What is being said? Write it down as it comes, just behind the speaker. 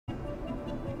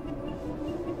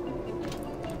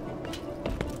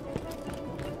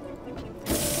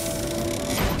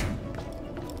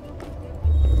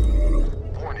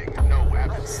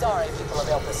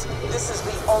this. This is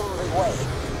the only way.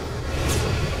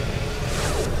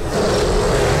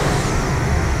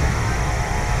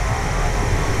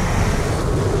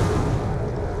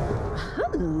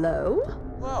 Hello?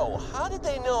 Whoa, how did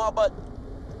they know about...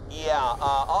 Yeah,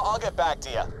 I'll get back to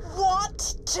you.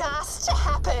 What just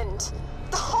happened?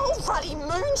 The whole ruddy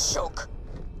moon shook.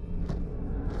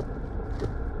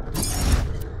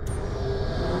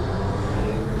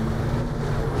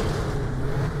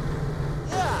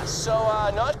 Yeah, so,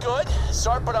 not good.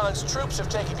 Sarpedon's troops have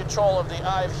taken control of the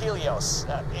Eye of Helios.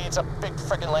 It's a big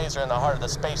frickin' laser in the heart of the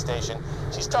space station.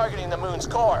 She's targeting the moon's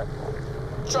core.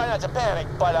 Try not to panic,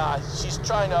 but, she's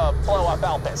trying to blow up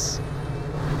Elpis.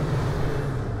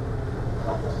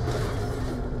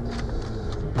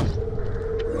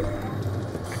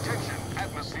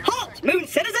 Halt, Moon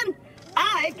Citizen!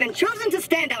 I've been chosen to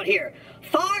stand out here,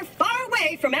 far, far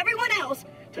away from everyone else,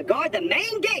 to guard the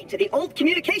main gate to the old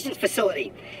communications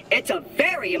facility. It's a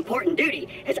very important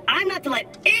duty, as I'm not to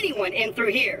let anyone in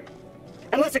through here.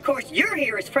 Unless, of course, you're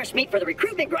here as fresh meat for the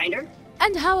recruitment grinder.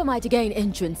 And how am I to gain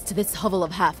entrance to this hovel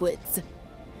of half-wits?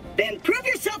 Then prove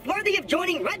yourself worthy of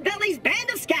joining Red Belly's band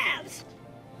of scavs.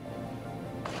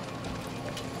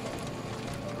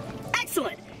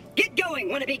 Excellent. Get going,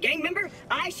 wannabe gang member.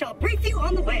 I shall brief you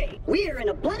on the way. We are in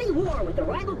a bloody war with the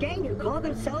rival gang who call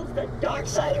themselves the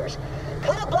Darksiders.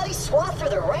 Cut a bloody swath through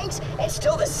their ranks and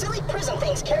steal the silly prison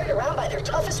things carried around by their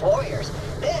toughest warriors.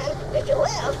 Then, if you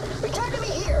live, return to me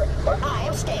here, where I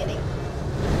am standing.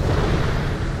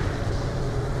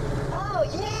 Oh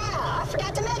yeah, I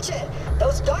forgot to mention.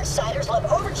 Those Darksiders love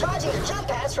overcharging their jump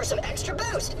pads for some extra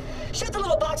boost. Shoot the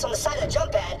little box on the side of the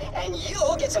jump pad, and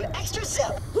you'll get some extra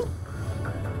zip.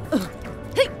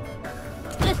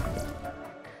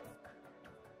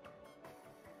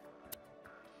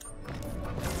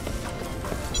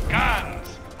 Guns!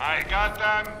 I got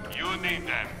them, you need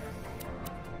them.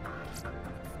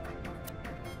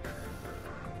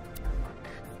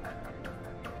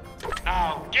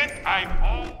 Now get I'm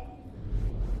home.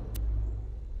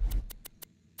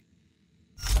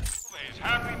 Always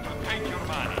happy to take your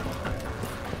money.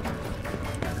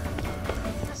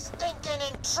 Stinking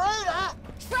intruder!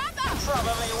 Trevor!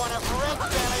 Probably one of Red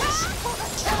Belly's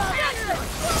killer! There you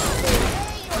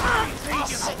are! I'll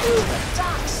send you to the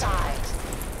dark side!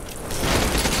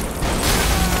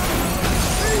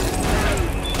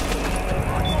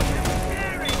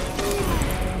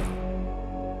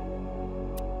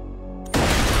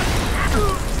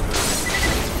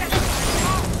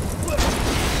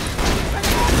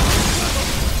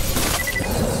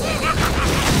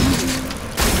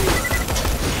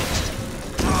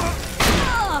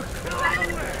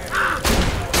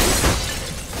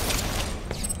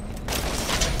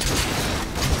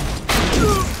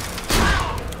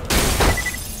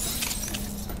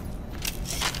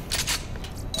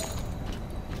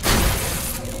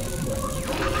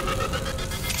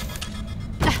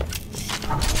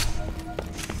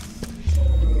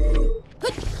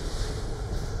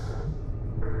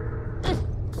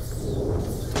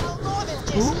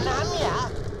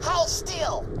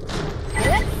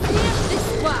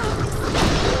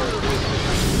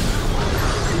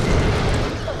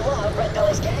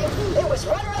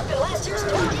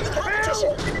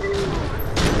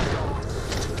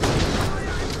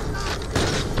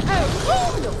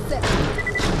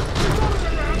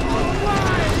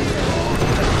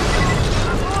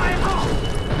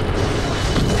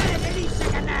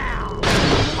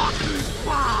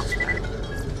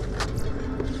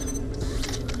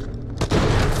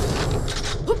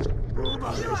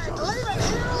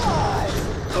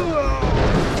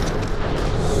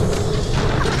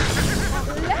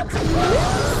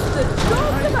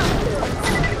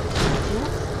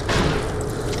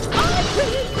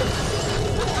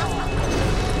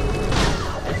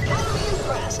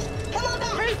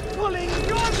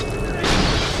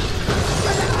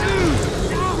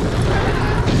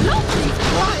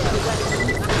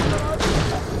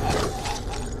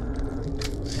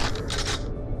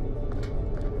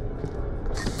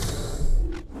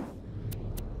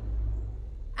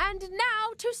 And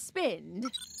now to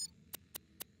spend.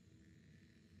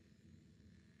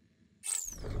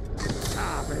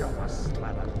 Ah, we almost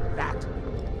slathered that.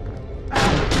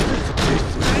 This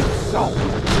is so.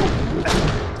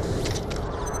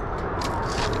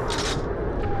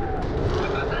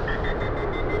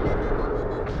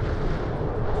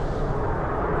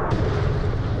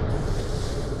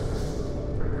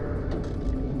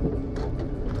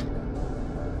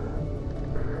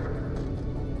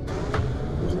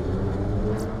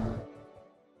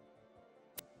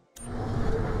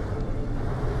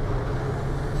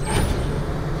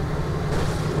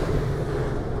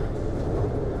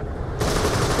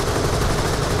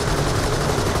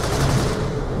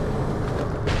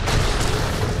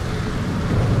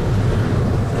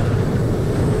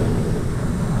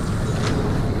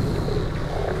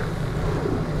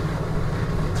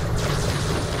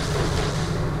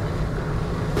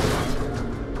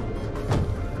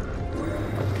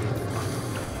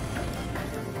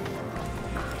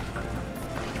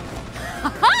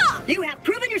 You have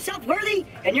proven yourself worthy,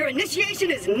 and your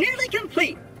initiation is nearly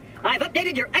complete. I've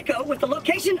updated your echo with the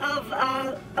location of,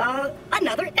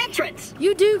 another entrance.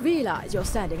 You do realize you're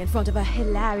standing in front of a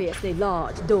hilariously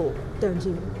large door, don't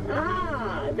you?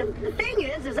 The thing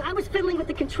is I was fiddling with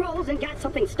the controls and got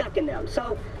something stuck in them,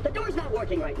 so the door's not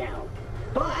working right now.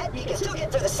 But you can still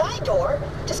get through the side door.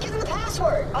 Just give them the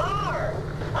password. R.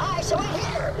 So I'm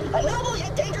here. A noble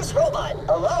yet dangerous robot.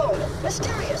 Alone.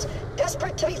 Mysterious.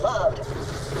 Desperate to be loved.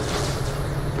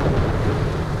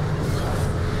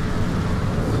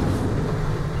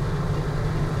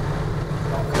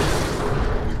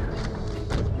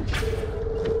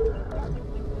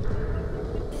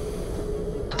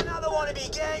 Another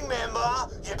wannabe gang member.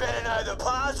 You better know the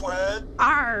password.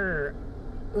 Arr!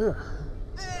 Ugh.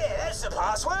 There, that's the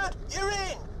password. You're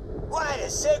in. Wait a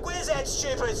sec, where's that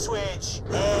stupid switch?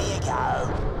 There you go.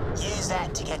 Use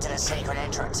that to get to the secret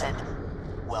entrance and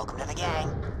welcome to the gang.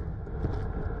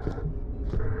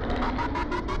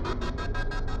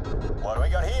 What do we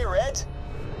got here, Red?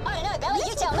 I don't know, Belly,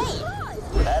 you tell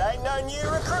me. That ain't no new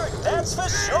recruit, that's for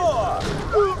sure.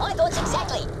 My thoughts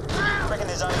exactly. Reckon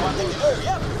there's only one thing to do,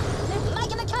 yep.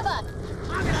 Make him a cover.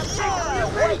 Yeah,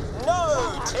 wait,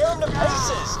 no, tear him to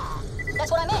pieces.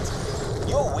 That's what I meant.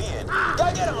 You're weird. Go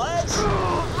get him, lads.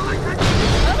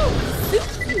 Oh,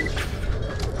 suits you.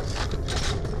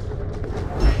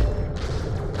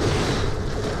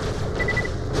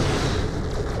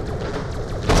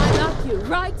 I like you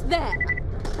right there.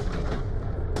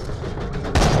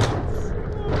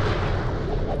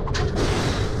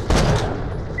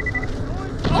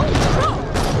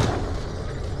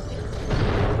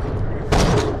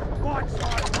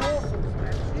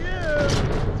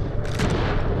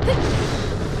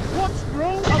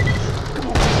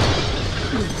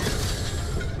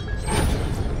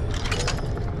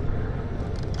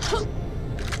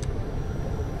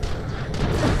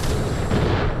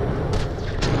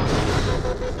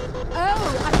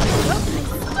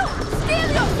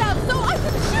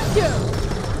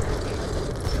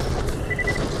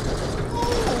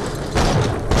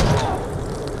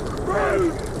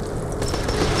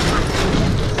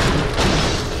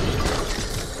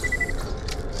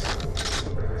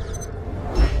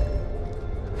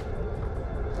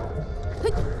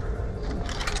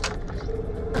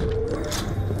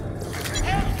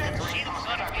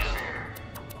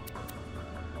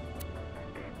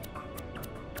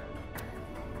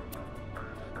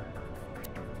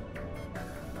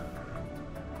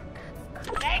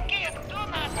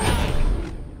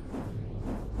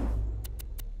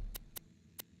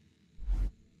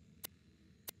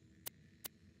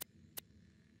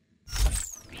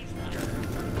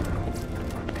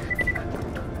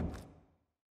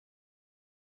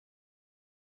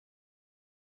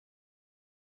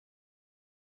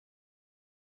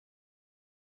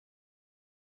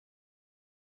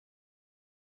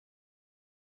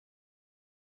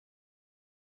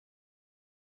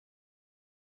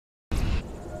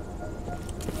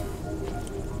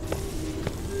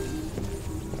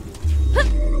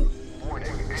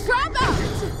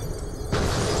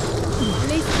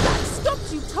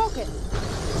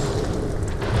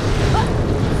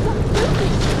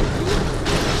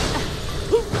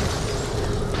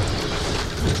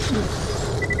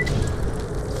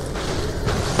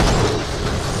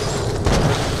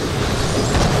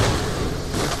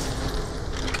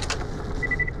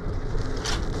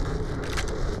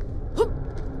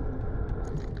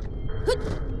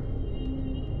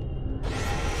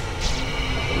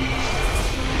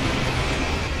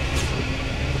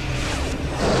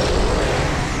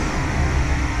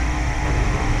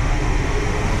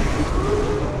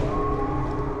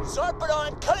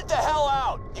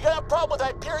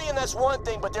 That's one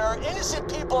thing, but there are innocent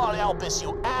people on Elpis,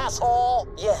 you asshole!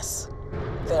 Yes,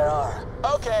 there are.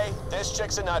 Okay, this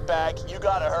chick's a nutbag. You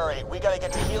gotta hurry. We gotta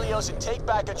get to Helios and take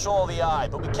back control of the Eye,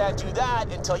 but we can't do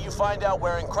that until you find out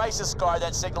where in Crisis Scar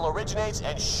that signal originates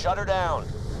and shut her down.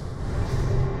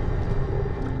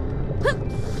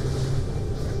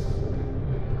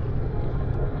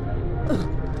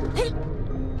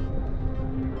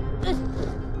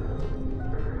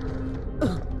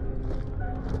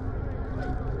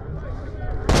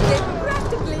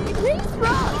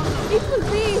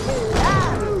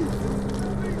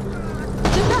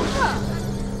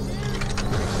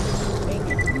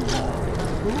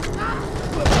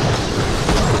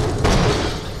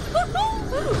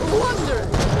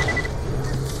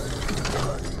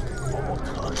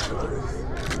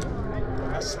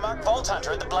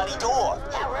 Hunter at the bloody door.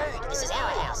 How rude. This is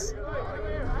our house.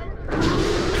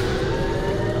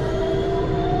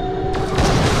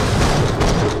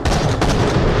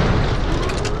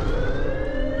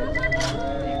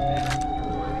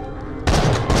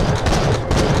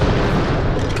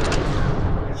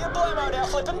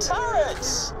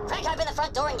 Crank open the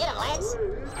front door and get him, lads.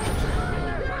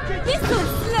 This one's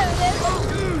slow then.